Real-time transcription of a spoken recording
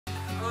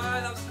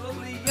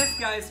Yes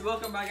guys,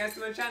 welcome back guys to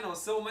my channel.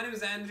 So my name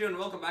is Andrew and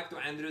welcome back to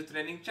Andrew's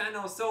Training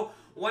Channel. So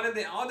one of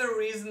the other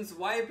reasons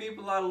why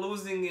people are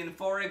losing in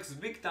Forex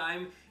big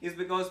time is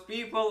because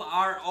people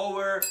are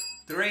over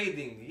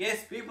trading.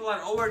 Yes, people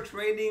are over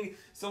trading.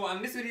 So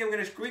in this video I'm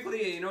going to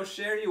quickly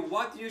share you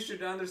what you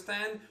should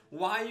understand,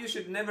 why you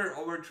should never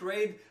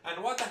overtrade,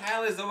 and what the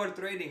hell is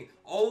overtrading.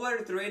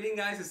 Overtrading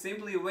guys is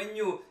simply when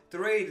you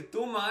trade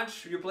too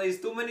much, you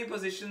place too many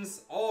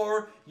positions,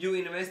 or you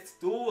invest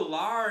too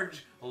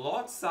large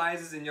lot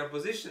sizes in your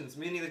positions,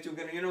 meaning that you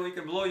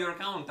can blow your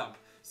account up.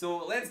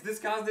 So let's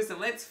discuss this and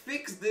let's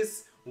fix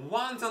this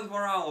once and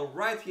for all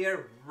right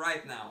here,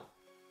 right now.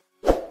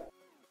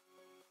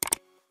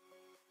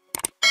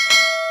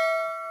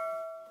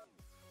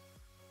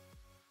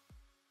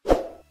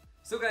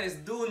 So guys,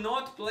 do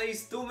not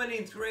place too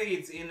many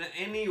trades in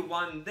any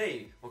one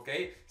day,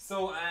 okay?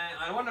 So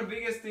and one of the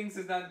biggest things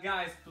is that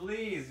guys,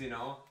 please,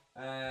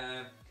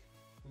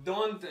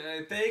 don't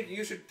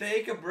you should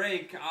take a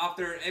break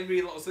after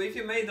every loss. So if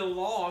you made a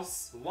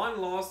loss, one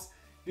loss,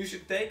 you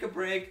should take a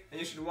break and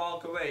you should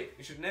walk away.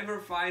 You should never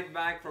fight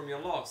back from your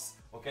loss,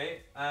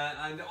 okay?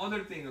 And the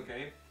other thing,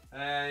 okay,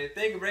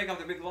 take a break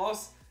after a big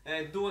loss.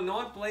 Do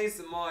not place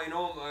more,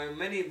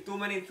 too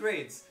many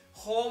trades.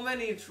 How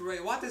many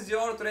trades? What is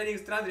your trading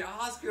strategy?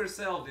 Ask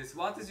yourself this.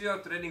 What is your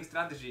trading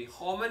strategy?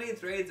 How many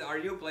trades are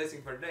you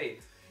placing per day?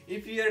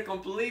 If you are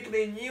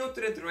completely new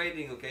to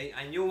trading, okay,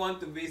 and you want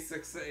to be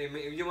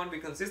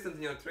consistent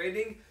in your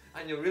trading,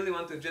 and you really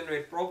want to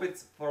generate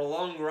profits for a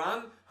long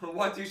run,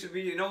 what you should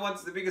be,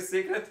 what's the biggest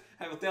secret?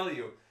 I will tell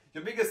you.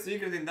 Your biggest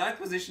secret in that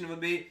position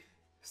would be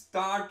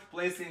start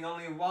placing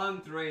only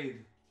one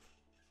trade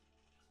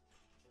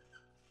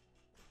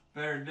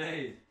per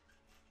day.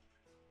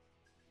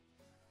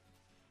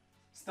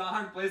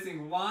 Start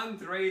placing one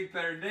trade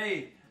per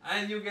day,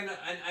 and you can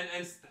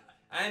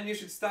and you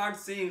should start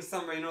seeing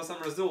some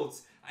some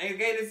results.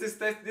 Again, this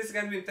is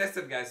going to be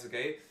tested, guys.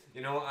 Okay,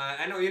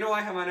 I know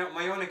I have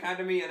my own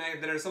academy,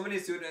 and there are so many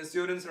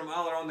students from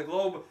all around the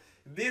globe.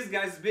 This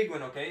guy's big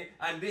one, okay,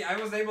 and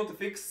I was able to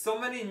fix so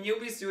many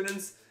newbie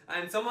students,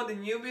 and some of the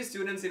newbie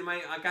students in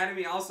my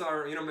academy also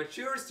are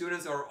mature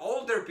students or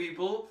older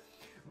people.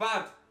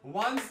 But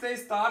once they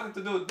started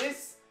to do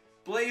this,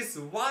 place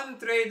one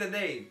trade a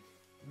day.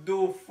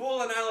 Do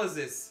full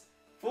analysis,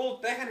 full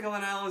technical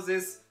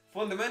analysis,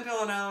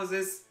 fundamental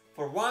analysis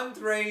for one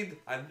trade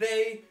a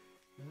day.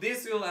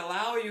 This will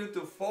allow you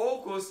to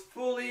focus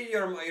fully,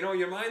 your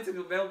mindset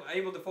will be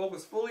able to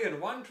focus fully on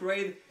one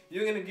trade.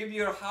 You're going to give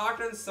your heart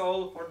and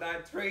soul for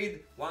that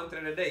trade, one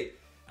trade a day.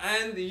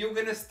 And you're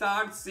going to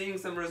start seeing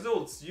some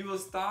results. You will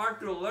start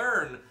to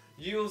learn.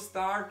 You will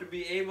start to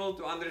be able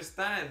to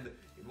understand,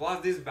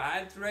 was this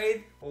bad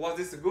trade or was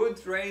this a good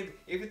trade?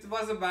 If it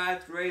was a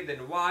bad trade,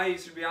 then why? You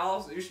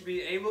should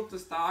be able to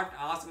start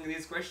asking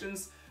these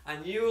questions,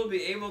 and you will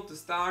be able to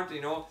start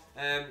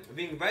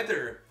being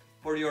better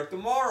for your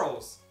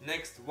tomorrow's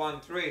next one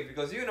trade,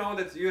 because you know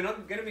that you're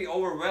not gonna be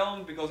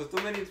overwhelmed because of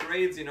too many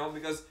trades,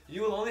 because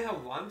you will only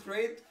have one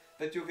trade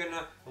that you're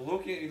gonna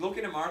look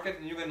in a market,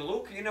 and you're gonna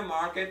look in a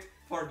market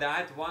for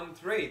that one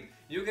trade.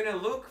 You're gonna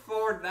look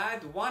for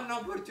that one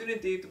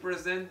opportunity to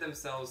present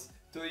themselves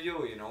to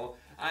you,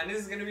 and this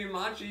is going to be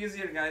much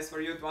easier, guys, for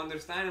you to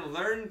understand and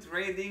learn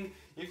trading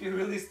if you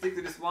really stick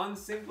to this one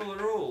simple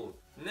rule.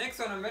 Next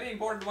one, a very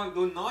important one: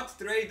 do not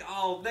trade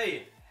all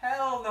day.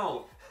 Hell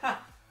no.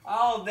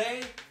 All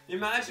day?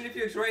 Imagine if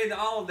you trade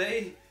all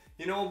day,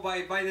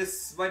 by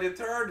the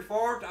third,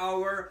 fourth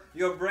hour,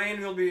 your brain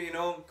will be,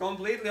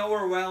 completely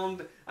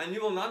overwhelmed, and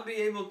you will not be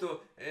able to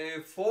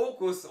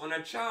focus on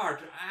a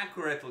chart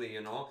accurately,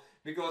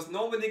 because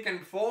nobody can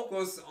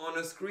focus on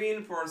a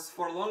screen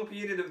for a long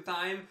period of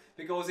time,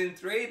 because in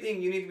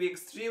trading you need to be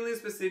extremely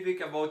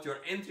specific about your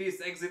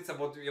entries, exits,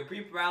 about your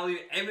peak value,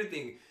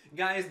 everything.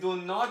 Guys, do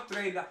not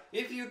trade.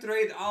 If you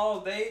trade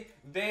all day,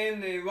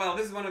 then well,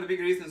 this is one of the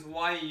big reasons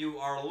why you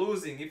are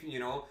losing. If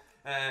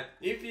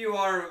you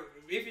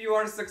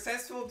are a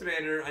successful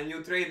trader and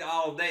you trade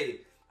all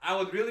day, I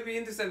would really be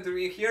interested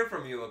to hear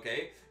from you,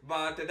 okay?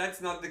 But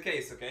that's not the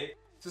case, okay?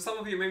 So some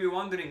of you may be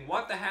wondering,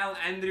 what the hell,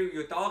 Andrew,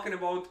 you're talking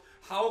about?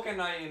 How can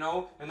I,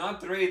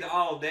 not trade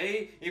all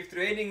day? If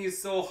trading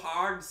is so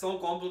hard, so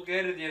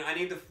complicated, I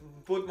need to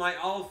put my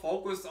all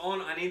focus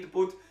on, I need to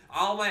put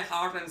all my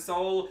heart and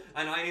soul,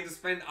 and I need to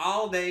spend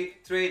all day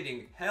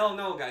trading. Hell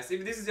no, guys.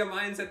 If this is your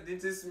mindset,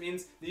 this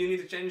means that you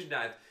need to change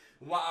that.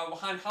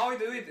 And how you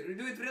do it?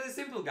 Do it really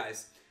simple,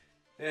 guys.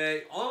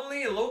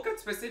 Only look at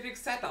specific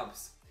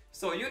setups.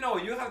 So you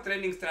have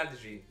trading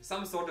strategy,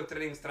 some sort of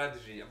trading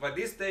strategy. But at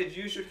this stage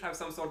you should have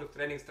some sort of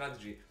trading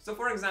strategy. So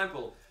for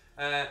example,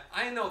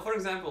 I know,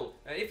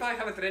 if I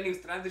have a trading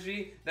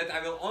strategy that I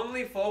will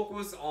only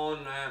focus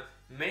on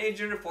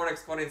major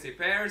forex currency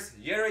pairs,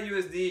 Euro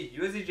USD,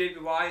 USD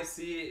JPY,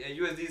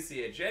 USD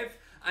CHF,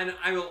 and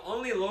I will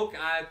only look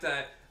at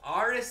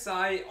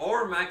RSI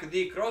or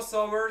MACD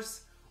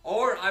crossovers,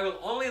 or I will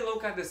only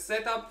look at the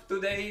setup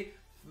today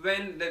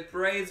when the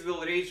trades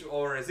will reach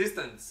our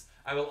resistance.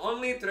 I will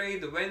only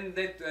trade when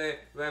that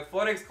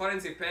forex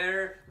currency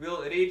pair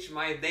will reach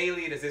my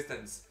daily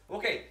resistance.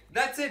 Okay,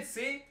 that's it.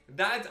 See,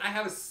 that I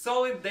have a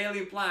solid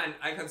daily plan.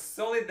 I have a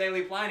solid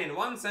daily plan in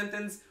one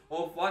sentence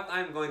of what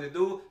I'm going to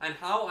do and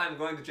how I'm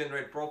going to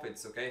generate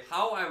profits. Okay,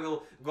 how I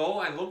will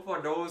go and look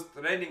for those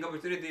trading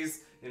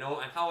opportunities, you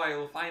know, and how I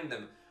will find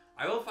them.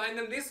 I will find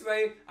them this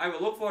way. I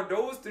will look for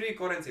those three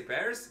currency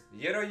pairs: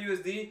 Euro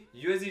USD,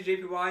 USD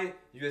JPY,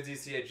 USD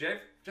CHF,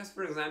 just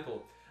for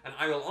example. And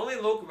I will only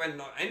look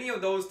when any of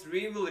those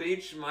three will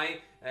reach my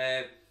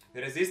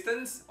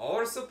resistance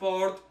or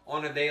support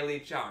on a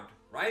daily chart.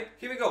 Right?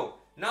 Here we go.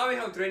 Now we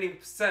have trading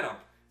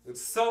setup.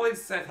 It's solid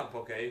setup,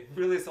 okay?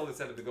 Really solid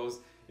setup,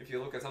 because if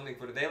you look at something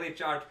for the daily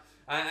chart,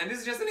 and this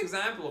is just an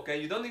example,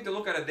 okay? You don't need to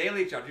look at a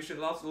daily chart. You should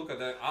also look at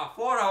the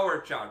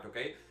 4-hour chart,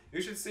 okay?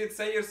 You should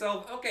say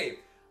yourself, okay,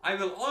 I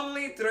will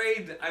only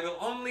trade, I will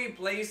only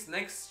place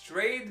next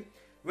trade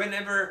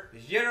whenever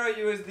Euro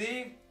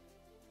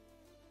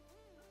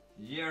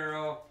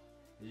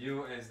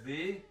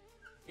USD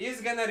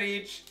is gonna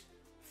reach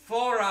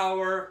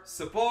 4-hour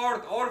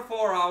support or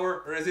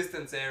 4-hour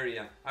resistance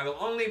area. I will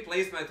only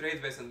place my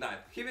trades based on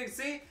that. Here we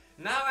see,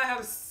 now I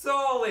have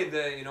solid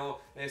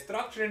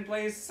structure in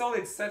place,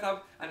 solid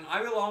setup, and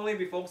I will only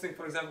be focusing,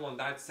 for example, on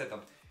that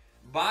setup.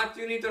 But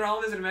you need to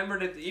always remember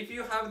that if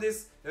you have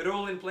this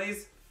rule in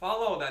place,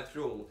 follow that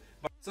rule.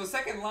 So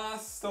second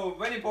last, so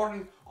very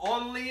important,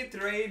 only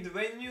trade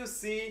when you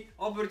see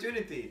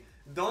opportunity.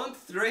 Don't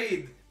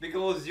trade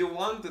because you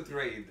want to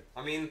trade.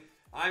 I mean,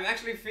 I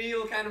actually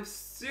feel kind of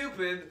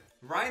stupid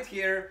right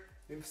here,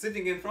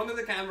 sitting in front of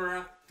the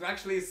camera, to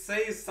actually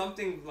say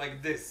something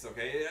like this,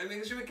 okay? I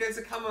mean, it's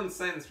a common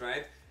sense,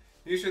 right?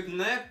 You should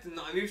not,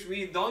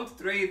 we don't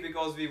trade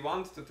because we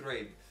want to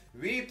trade.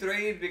 We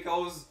trade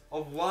because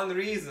of one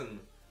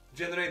reason: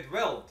 generate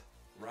wealth,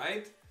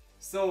 right?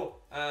 So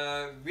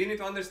we need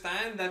to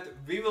understand that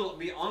we will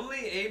be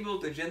only able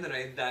to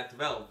generate that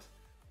wealth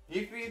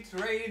if we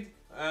trade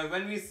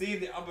when we see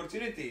the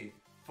opportunity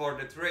for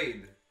the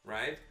trade,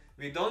 right?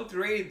 We don't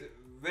trade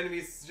when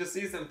we just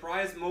see some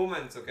price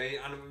movements, okay,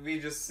 and we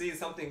just see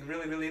something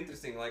really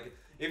interesting. Like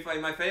if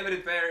my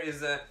favorite pair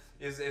is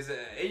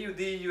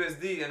AUD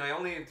USD, and I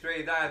only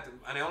trade that,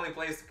 and I only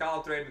place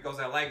call trade because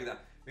I like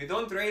that. We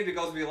don't trade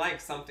because we like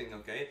something,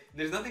 okay?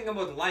 There's nothing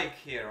about like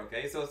here,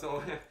 okay?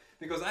 So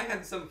because I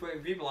had some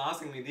people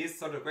asking me these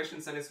sort of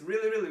questions, and it's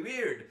really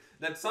weird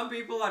that some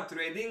people are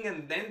trading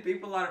and then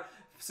people are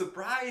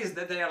surprised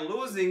that they are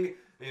losing,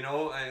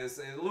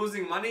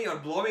 losing money or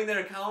blowing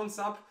their accounts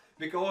up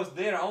because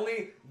they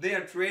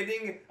are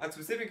trading at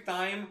specific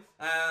time.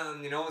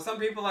 And some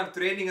people are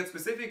trading at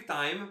specific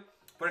time,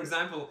 for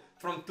example,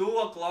 from 2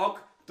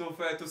 o'clock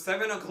to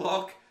 7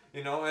 o'clock,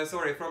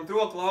 from 2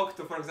 o'clock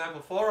to, for example,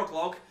 4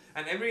 o'clock,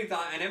 and every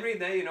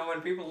day,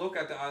 when people look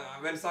at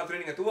when start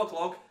trading at 2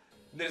 o'clock,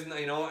 there's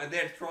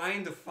they're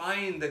trying to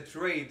find the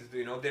trade,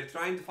 they're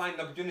trying to find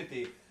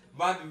opportunity,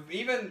 but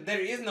even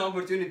there is no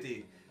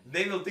opportunity,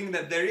 they will think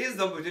that there is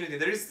opportunity,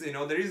 there is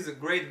a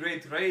great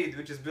trade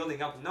which is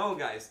building up. No,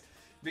 guys,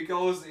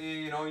 because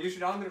you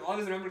should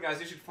always remember, guys,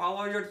 you should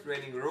follow your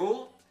trading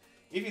rule.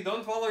 If you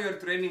don't follow your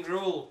trading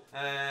rule,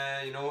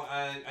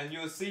 and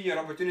you see your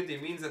opportunity,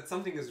 means that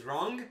something is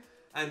wrong.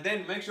 And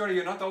then make sure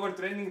you're not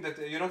overtrading, that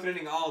you're not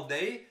trading all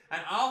day,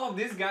 and all of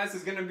this, guys,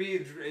 is gonna be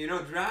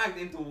dragged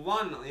into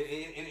one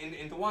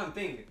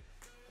thing,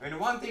 and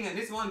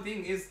this one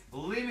thing is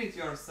limit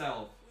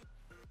yourself.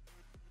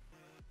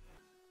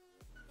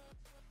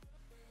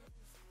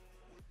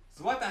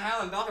 So what the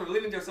hell? And not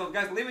limit yourself,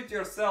 guys. Limit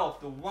yourself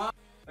to one,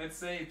 let's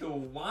say, to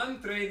one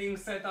trading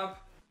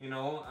setup,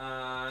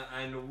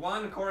 and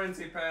one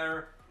currency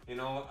pair, and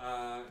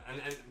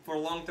for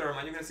long term.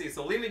 And you can see,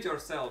 so limit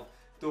yourself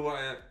to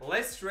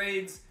less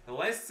trades,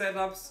 less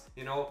setups,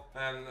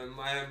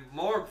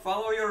 more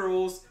follow your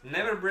rules,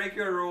 never break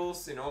your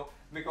rules,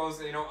 because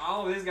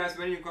all of these, guys,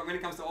 when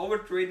it comes to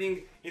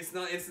overtrading, it's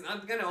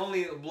not gonna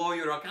only blow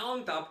your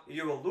account up.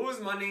 You will lose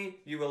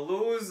money, you will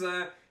lose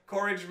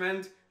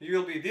encouragement, you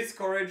will be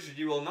discouraged,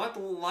 you will not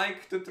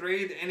like to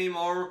trade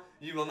anymore,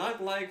 you will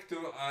not like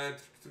to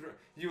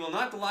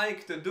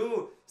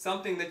do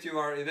something that you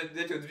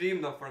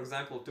dreamed of, for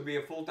example, to be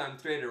a full-time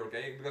trader,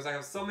 okay? Because I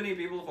have so many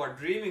people who are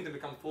dreaming to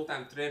become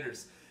full-time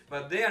traders,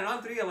 but they are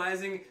not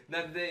realizing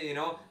that they,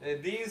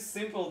 these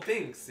simple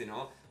things,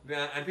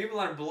 and people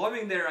are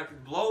blowing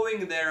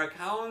their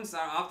accounts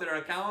after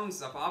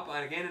accounts up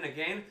again and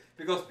again,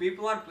 because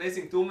people are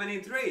placing too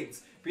many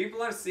trades.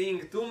 People are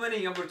seeing too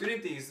many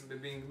opportunities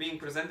being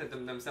presented to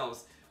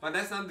themselves. But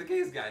that's not the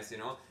case, guys,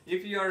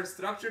 If you are a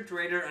structured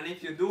trader, and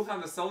if you do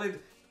have a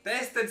solid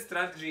tested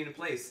strategy in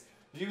place,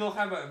 you will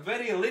have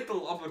very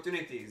little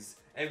opportunities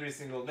every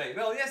single day.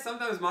 Well, yes,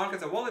 sometimes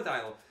markets are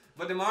volatile,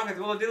 but the market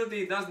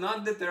volatility does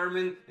not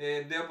determine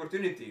the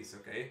opportunities,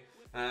 okay?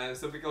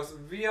 So because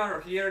we are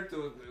here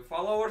to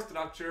follow our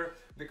structure,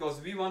 because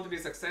we want to be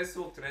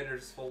successful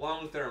traders for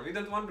long term. We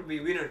don't want to be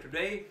winner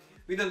today.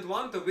 We don't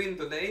want to win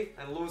today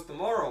and lose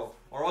tomorrow,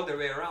 or other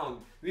way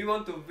around. We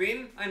want to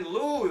win and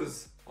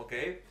lose,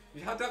 okay?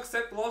 You have to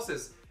accept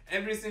losses.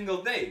 every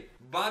single day,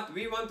 but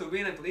we want to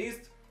win at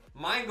least.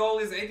 My goal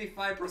is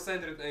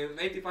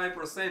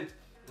 85%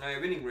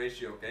 winning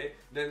ratio, okay?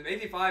 Then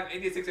 85,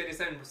 86,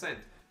 87%.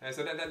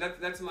 So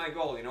that's my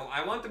goal, you know.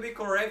 I want to be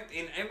correct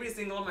in every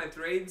single of my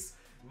trades.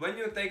 When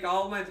you take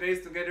all my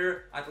trades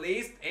together, at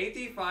least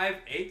 85,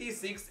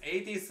 86,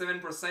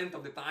 87%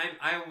 of the time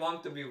I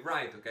want to be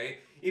right, okay?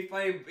 If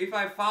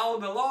I fall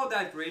below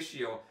that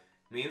ratio,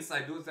 means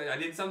I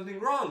did something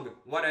wrong.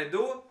 What I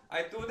do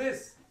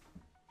this.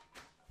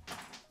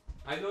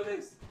 I do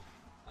this.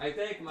 I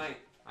take my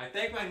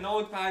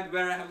notepad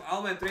where I have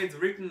all my trades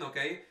written,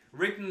 okay?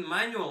 Written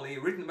manually,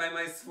 written by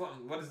my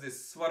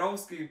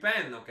Swarovski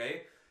pen,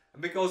 okay?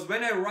 Because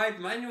when I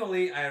write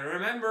manually, I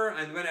remember,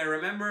 and when I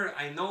remember,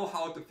 I know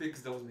how to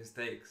fix those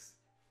mistakes.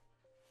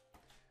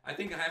 I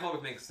hope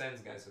it makes sense,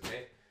 guys,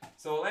 okay?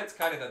 So let's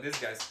cut it at this,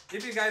 guys.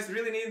 If you guys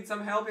really need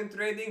some help in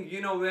trading,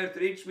 you know where to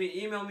reach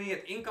me. Email me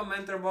at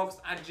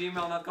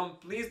incomementorbox@gmail.com.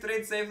 Please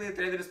trade safely,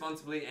 trade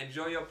responsibly,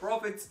 enjoy your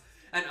profits.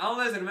 And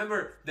always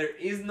remember, there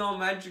is no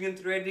magic in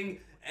trading.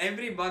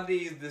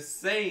 Everybody is the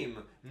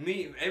same.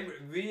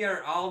 We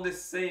are all the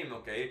same,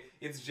 okay?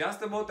 It's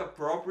just about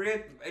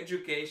appropriate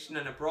education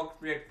and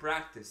appropriate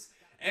practice.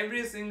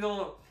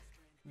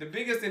 The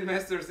biggest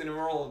investors in the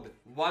world,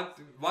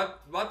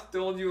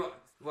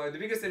 the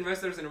biggest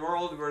investors in the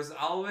world was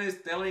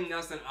always telling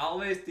us and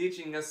always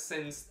teaching us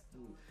since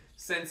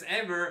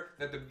ever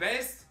that the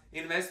best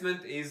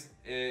investment is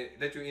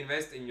that you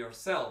invest in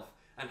yourself.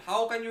 And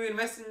how can you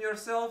invest in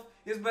yourself?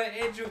 Is by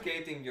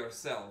educating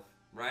yourself,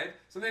 right?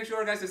 So make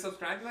sure, guys, to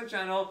subscribe to my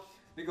channel,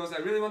 because I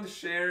really want to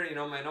share, you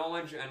know, my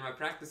knowledge and my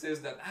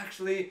practices that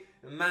actually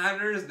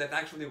matters, that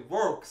actually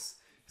works.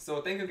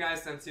 So thank you,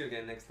 guys, and see you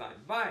again next time.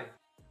 Bye!